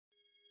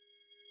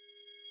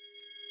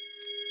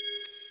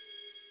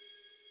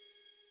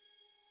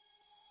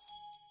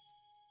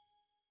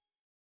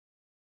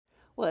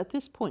Well, at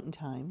this point in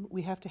time,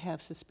 we have to have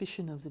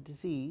suspicion of the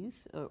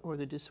disease or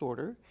the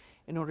disorder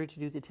in order to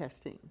do the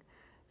testing.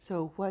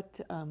 So what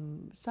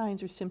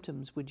signs or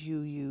symptoms would you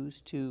use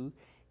to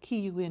key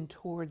you in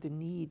toward the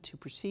need to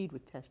proceed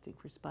with testing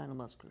for spinal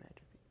muscular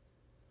atrophy?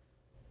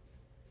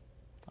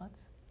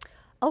 Thoughts?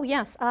 Oh,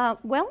 yes.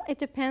 Well, it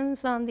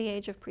depends on the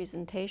age of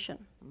presentation,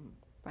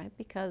 right?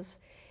 Because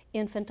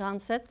infant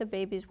onset, the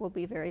babies will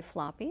be very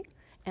floppy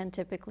and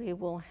typically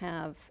will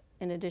have,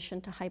 in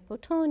addition to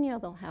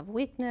hypotonia, they'll have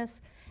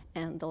weakness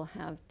and they'll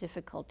have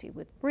difficulty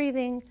with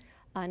breathing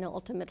and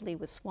ultimately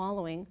with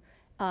swallowing.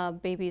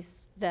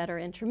 Babies that are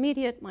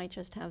intermediate might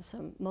just have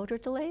some motor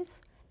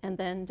delays and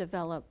then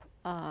develop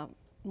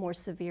more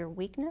severe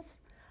weakness.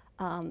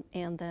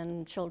 And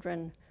then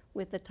children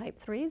with the type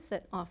 3s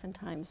that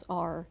oftentimes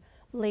are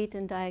late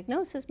in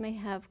diagnosis may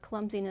have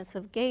clumsiness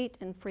of gait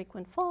and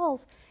frequent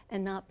falls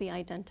and not be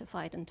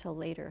identified until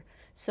later.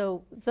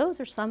 So those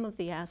are some of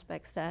the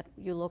aspects that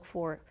you look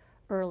for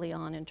early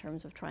on in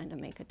terms of trying to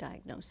make a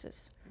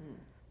diagnosis.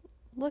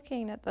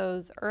 Looking at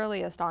those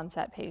earliest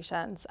onset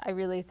patients, I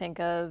really think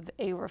of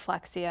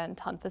areflexia and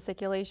tongue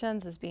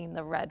fasciculations as being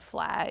the red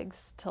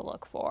flags to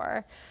look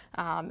for.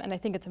 And I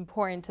think it's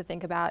important to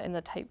think about in the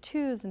type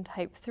 2s and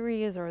type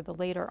 3s or the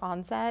later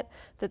onset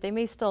that they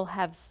may still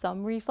have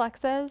some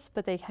reflexes,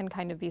 but they can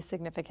kind of be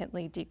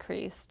significantly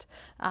decreased.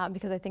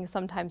 Because I think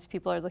sometimes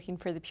people are looking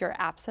for the pure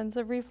absence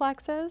of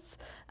reflexes,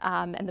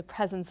 and the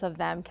presence of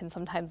them can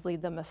sometimes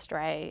lead them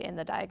astray in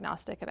the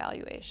diagnostic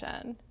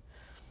evaluation.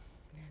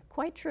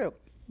 Quite true,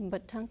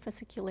 but tongue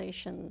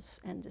fasciculations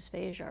and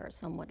dysphagia are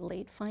somewhat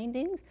late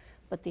findings,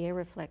 but the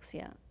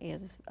areflexia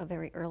is a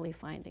very early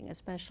finding,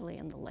 especially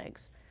in the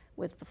legs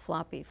with the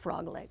floppy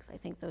frog legs. I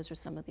think those are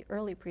some of the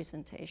early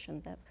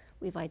presentations that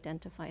we've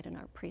identified in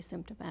our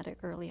pre-symptomatic,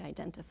 early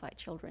identified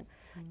children,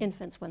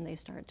 infants when they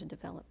start to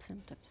develop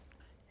symptoms.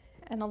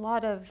 And a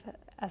lot of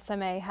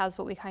SMA has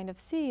what we kind of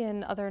see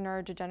in other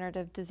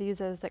neurodegenerative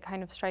diseases that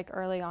kind of strike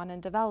early on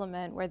in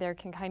development, where there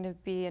can kind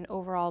of be an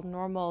overall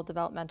normal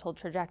developmental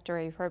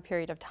trajectory for a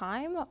period of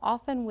time,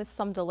 often with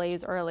some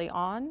delays early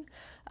on,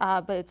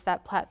 but it's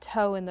that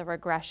plateau in the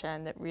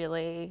regression that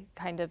really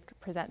kind of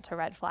present to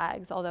red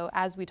flags. Although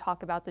as we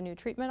talk about the new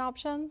treatment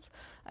options,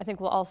 I think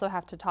we'll also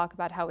have to talk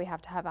about how we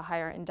have to have a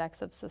higher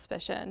index of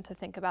suspicion to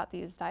think about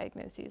these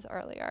diagnoses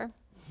earlier.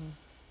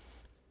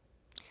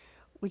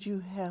 Would you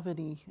have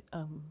any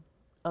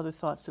other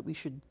thoughts that we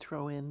should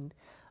throw in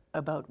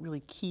about really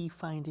key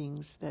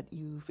findings that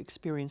you've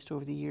experienced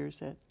over the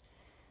years that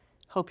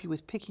help you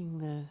with picking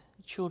the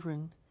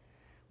children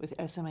with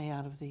SMA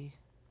out of the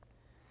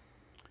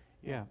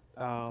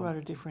broader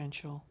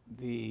differential?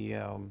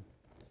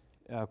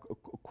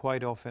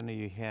 Quite often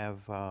you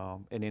have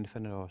an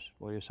infant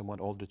or a somewhat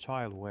older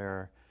child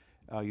where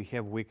you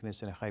have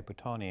weakness and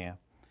hypotonia,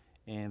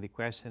 and the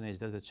question is,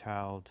 does the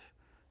child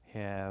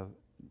have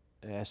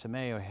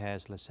SMA or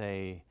has, let's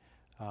say,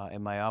 a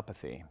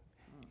myopathy?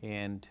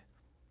 And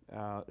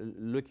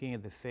looking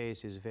at the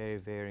face is very,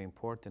 very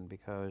important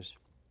because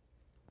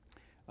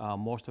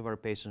most of our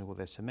patients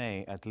with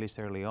SMA, at least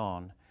early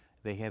on,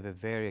 they have a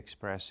very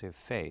expressive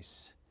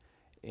face.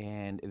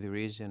 And the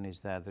reason is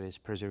that there is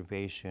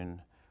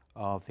preservation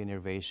of the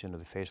innervation of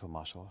the facial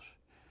muscles.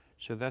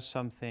 So that's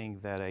something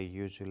that I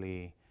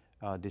usually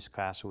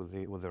discuss with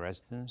the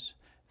residents.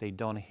 They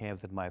don't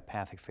have that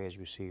myopathic face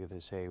we see, they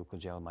say, with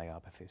congenital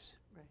myopathies.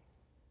 Right.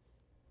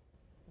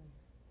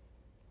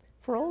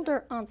 For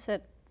older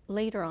onset,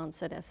 later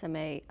onset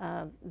SMA,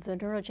 the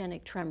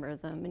neurogenic tremor,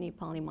 the mini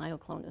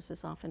polymyoclonus,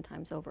 is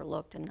oftentimes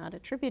overlooked and not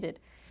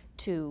attributed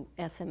to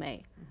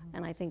SMA.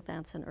 And I think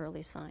that's an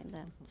early sign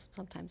that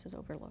sometimes is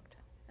overlooked.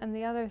 And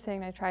the other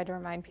thing I try to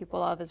remind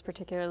people of is,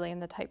 particularly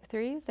in the type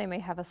 3s, they may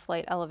have a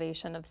slight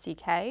elevation of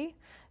CK,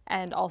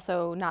 and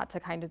also not to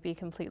kind of be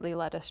completely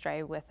led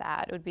astray with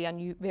that. It would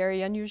be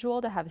very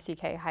unusual to have a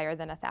CK higher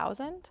than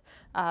 1,000,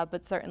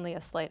 but certainly a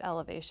slight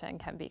elevation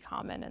can be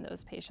common in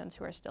those patients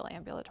who are still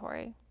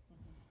ambulatory.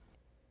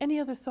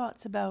 Any other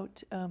thoughts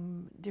about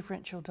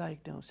differential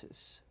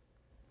diagnosis?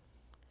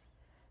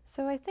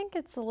 So I think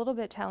it's a little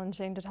bit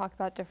challenging to talk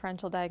about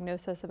differential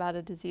diagnosis about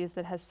a disease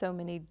that has so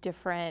many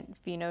different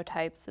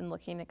phenotypes and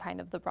looking at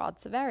kind of the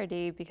broad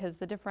severity, because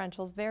the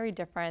differential is very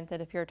different than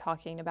if you're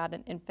talking about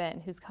an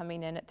infant who's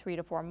coming in at 3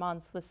 to 4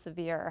 months with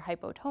severe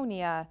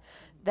hypotonia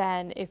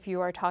than if you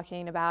are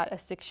talking about a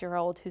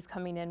 6-year-old who's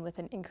coming in with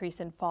an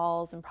increase in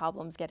falls and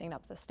problems getting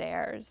up the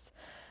stairs.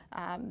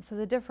 So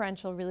the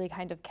differential really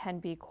kind of can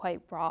be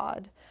quite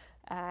broad.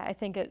 I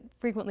think it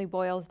frequently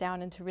boils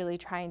down into really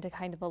trying to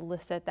kind of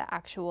elicit the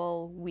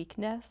actual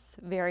weakness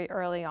very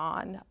early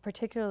on,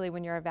 particularly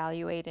when you're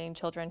evaluating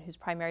children whose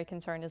primary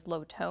concern is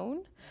low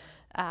tone,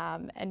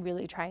 and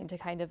really trying to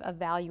kind of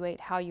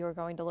evaluate how you're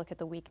going to look at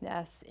the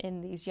weakness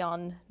in these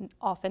young,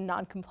 often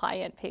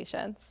non-compliant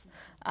patients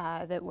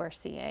that we're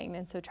seeing.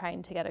 And so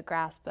trying to get a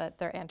grasp at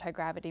their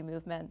anti-gravity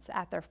movements,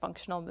 at their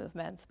functional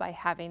movements by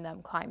having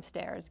them climb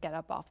stairs, get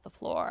up off the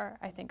floor,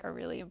 I think are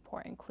really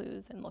important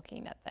clues in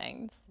looking at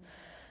things.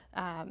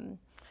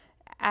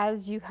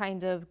 as you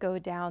kind of go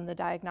down the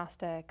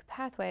diagnostic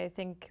pathway, I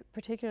think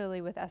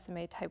particularly with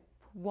SMA type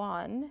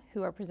 1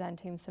 who are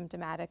presenting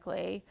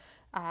symptomatically,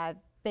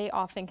 they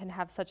often can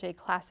have such a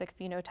classic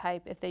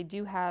phenotype. If they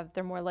do have,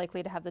 they're more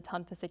likely to have the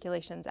tongue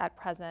fasciculations at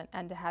present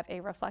and to have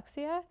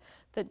areflexia,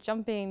 that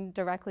jumping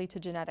directly to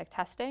genetic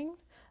testing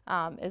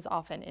is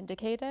often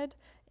indicated.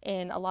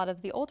 In a lot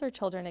of the older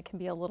children, it can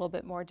be a little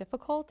bit more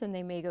difficult and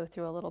they may go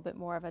through a little bit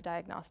more of a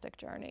diagnostic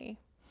journey.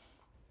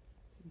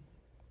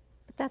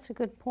 But that's a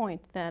good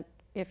point, that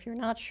if you're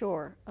not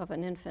sure of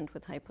an infant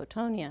with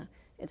hypotonia,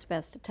 it's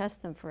best to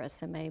test them for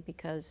SMA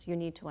because you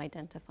need to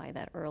identify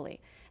that early.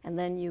 And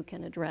then you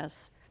can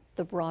address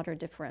the broader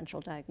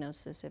differential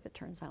diagnosis if it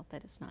turns out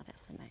that it's not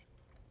SMA.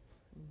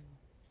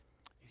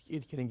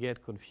 It can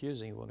get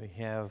confusing when we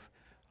have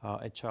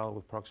a child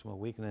with proximal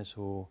weakness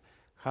who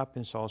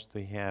happens also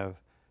to have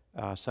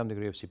some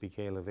degree of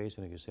CPK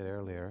elevation, like you said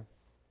earlier.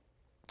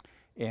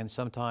 And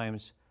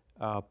sometimes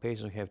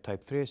patients who have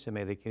type 3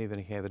 SMA, they can even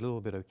have a little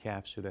bit of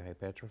calf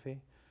pseudohypertrophy.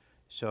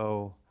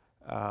 So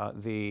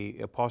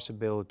the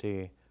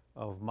possibility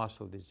of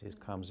muscle disease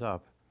comes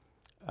up.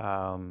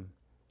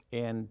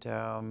 In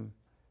some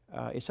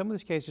of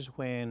these cases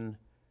when,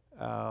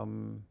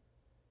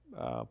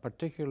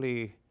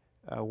 particularly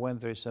when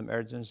there is some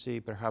urgency,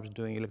 perhaps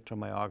doing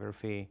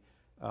electromyography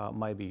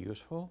might be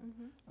useful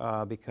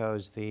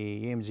because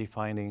the EMG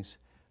findings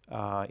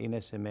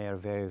in SMA are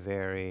very,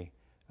 very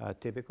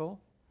typical.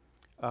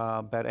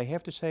 But I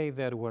have to say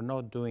that we're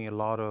not doing a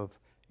lot of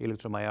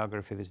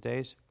electromyography these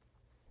days.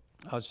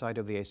 Outside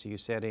of the ICU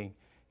setting,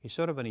 it's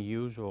sort of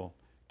unusual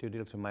to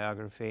do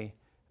electromyography.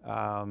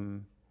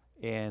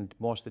 And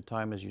most of the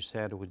time, as you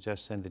said, we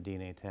just send the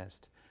DNA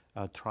test,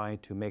 trying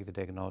to make the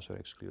diagnosis or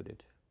exclude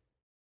it.